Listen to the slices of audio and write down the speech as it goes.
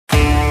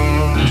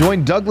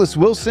Join Douglas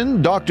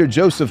Wilson, Dr.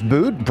 Joseph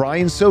Boot,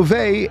 Brian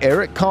Sauvé,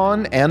 Eric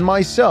Kahn, and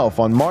myself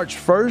on March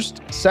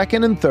 1st,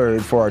 2nd, and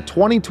 3rd for our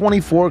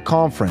 2024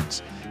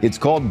 conference. It's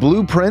called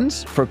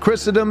Blueprints for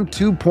Christendom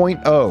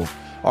 2.0.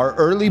 Our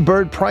early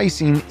bird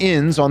pricing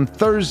ends on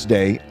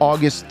Thursday,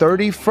 August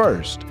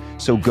 31st.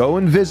 So go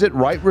and visit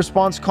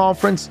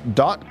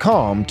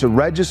rightresponseconference.com to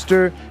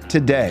register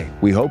today.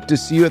 We hope to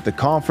see you at the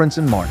conference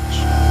in March.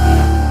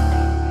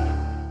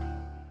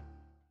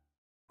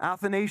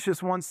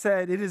 Athanasius once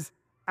said, "It is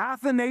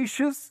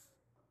Athanasius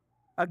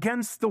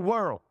against the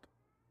world,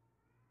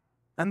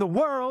 and the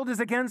world is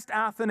against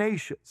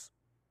Athanasius."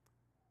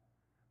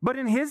 But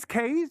in his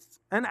case,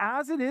 and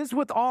as it is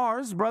with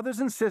ours, brothers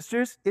and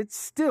sisters, it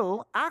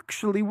still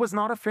actually was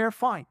not a fair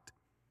fight.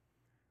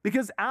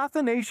 Because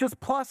Athanasius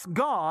plus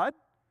God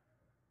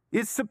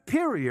is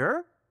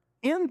superior,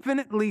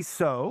 infinitely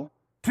so,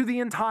 to the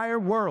entire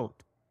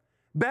world.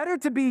 Better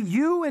to be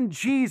you and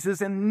Jesus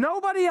and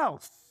nobody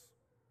else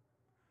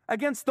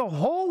against the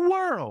whole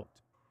world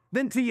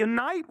than to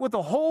unite with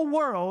the whole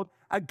world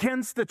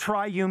against the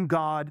triune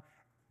God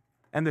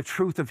and the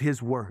truth of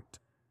his word.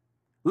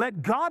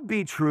 Let God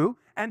be true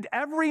and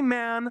every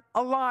man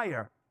a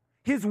liar.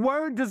 His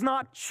word does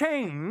not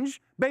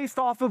change based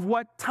off of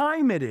what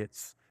time it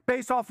is,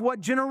 based off what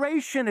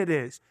generation it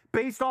is,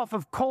 based off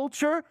of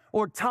culture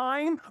or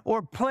time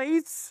or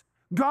place.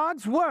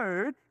 God's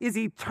word is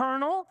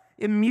eternal,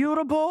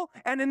 immutable,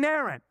 and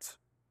inerrant.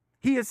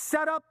 He has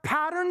set up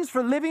patterns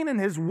for living in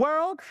his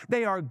world.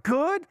 They are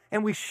good,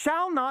 and we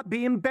shall not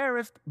be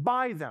embarrassed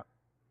by them.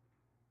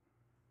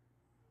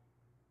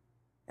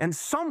 And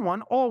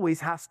someone always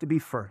has to be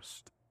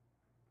first.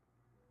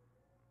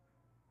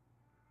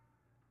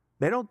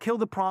 They don't kill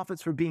the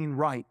prophets for being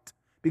right,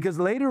 because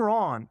later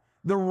on,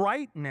 the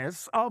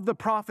rightness of the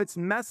prophet's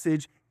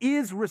message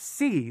is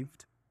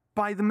received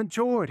by the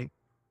majority.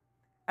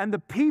 And the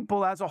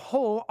people as a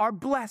whole are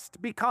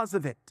blessed because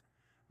of it.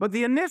 But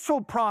the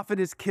initial prophet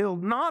is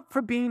killed not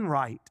for being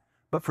right,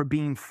 but for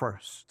being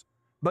first.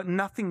 But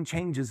nothing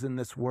changes in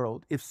this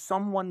world if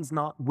someone's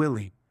not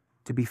willing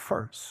to be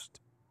first.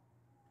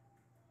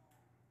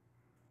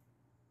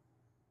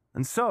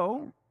 And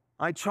so,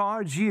 I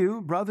charge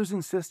you, brothers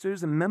and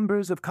sisters and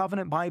members of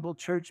Covenant Bible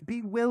Church,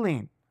 be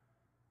willing.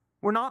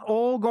 We're not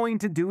all going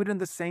to do it in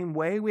the same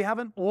way. We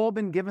haven't all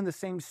been given the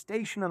same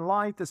station in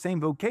life, the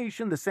same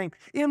vocation, the same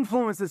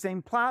influence, the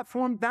same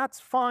platform. That's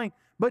fine.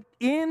 But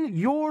in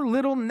your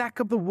little neck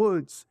of the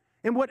woods,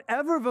 in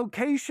whatever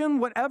vocation,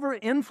 whatever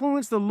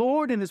influence the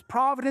Lord in his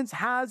providence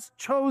has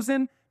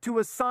chosen to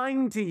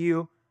assign to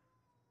you,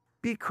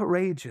 be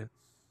courageous.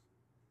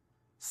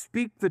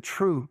 Speak the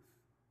truth.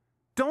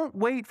 Don't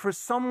wait for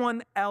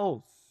someone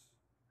else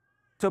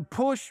to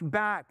push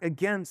back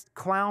against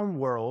clown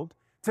world,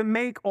 to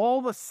make all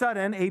of a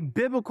sudden a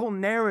biblical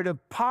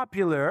narrative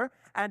popular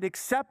and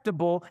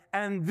acceptable,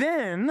 and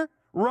then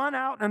run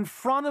out in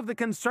front of the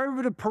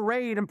conservative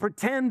parade and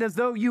pretend as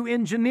though you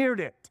engineered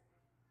it.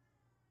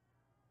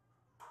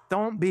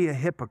 Don't be a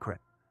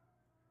hypocrite.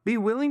 Be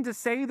willing to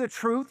say the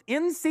truth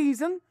in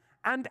season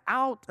and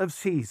out of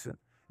season.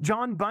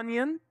 John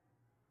Bunyan,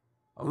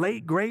 a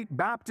late great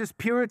Baptist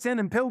Puritan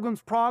in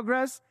Pilgrim's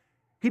Progress,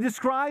 he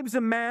describes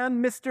a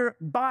man, Mr.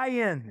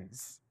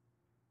 Byens.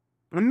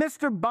 And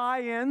Mr.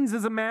 Byens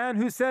is a man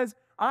who says,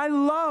 I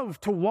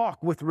love to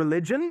walk with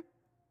religion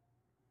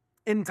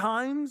in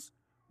times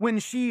when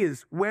she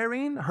is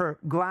wearing her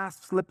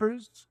glass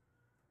slippers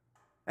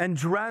and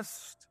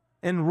dressed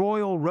in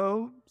royal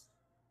robes.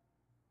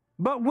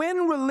 But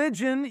when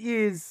religion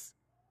is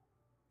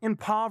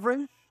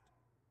impoverished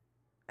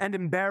and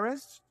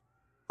embarrassed,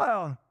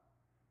 well,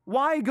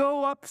 why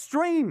go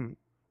upstream?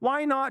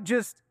 Why not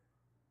just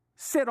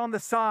sit on the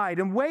side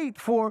and wait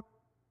for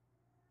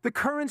the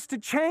currents to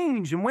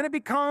change? And when it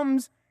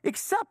becomes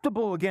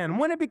acceptable again,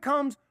 when it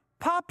becomes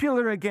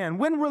popular again,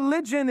 when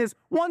religion is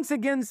once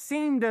again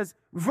seen as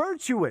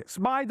virtuous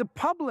by the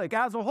public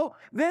as a whole,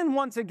 then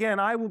once again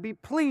I will be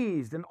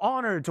pleased and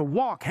honored to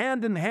walk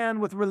hand in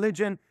hand with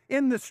religion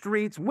in the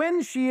streets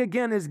when she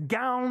again is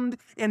gowned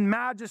in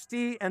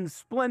majesty and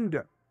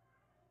splendor.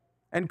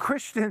 And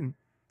Christian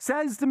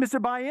says to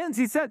Mr. Byens,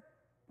 he said,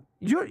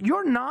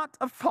 you're not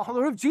a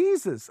follower of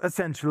Jesus,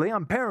 essentially.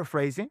 I'm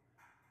paraphrasing.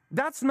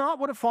 That's not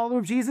what a follower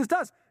of Jesus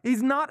does.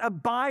 He's not a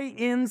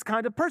buy-ins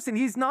kind of person.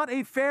 He's not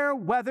a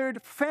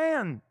fair-weathered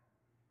fan.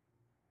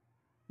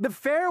 The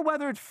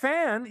fair-weathered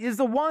fan is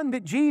the one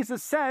that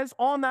Jesus says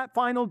on that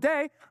final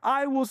day,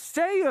 I will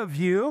say of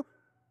you,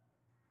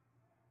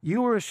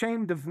 you are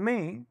ashamed of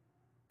me,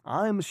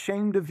 I am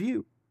ashamed of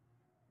you.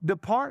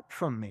 Depart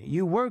from me,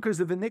 you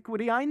workers of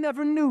iniquity, I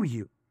never knew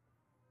you.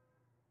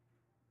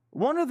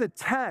 One of the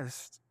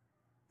tests,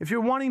 if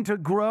you're wanting to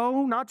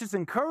grow, not just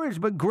encourage,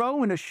 but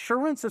grow in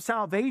assurance of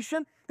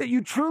salvation, that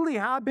you truly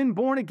have been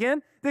born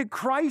again, that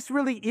Christ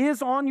really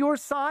is on your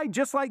side,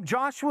 just like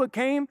Joshua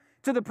came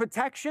to the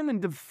protection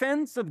and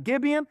defense of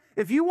Gibeon.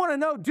 If you want to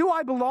know, do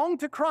I belong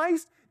to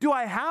Christ? Do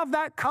I have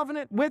that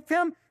covenant with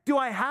him? Do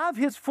I have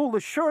his full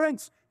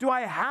assurance? Do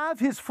I have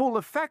his full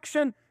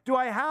affection? Do Do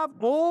I have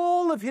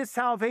all of his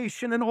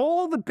salvation and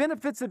all the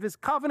benefits of his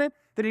covenant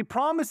that he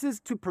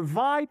promises to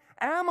provide?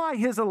 Am I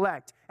his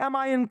elect? Am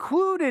I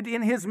included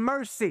in his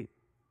mercy?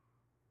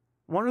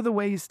 What are the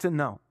ways to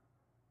know?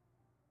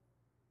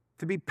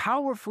 To be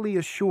powerfully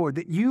assured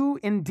that you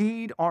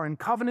indeed are in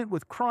covenant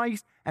with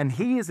Christ and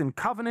he is in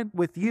covenant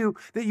with you,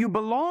 that you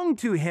belong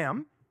to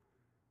him,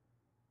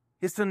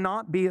 is to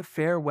not be a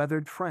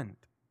fair-weathered friend,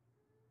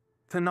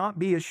 to not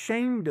be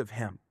ashamed of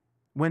him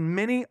when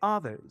many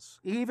others,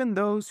 even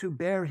those who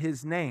bear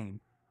his name,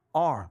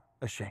 are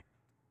ashamed.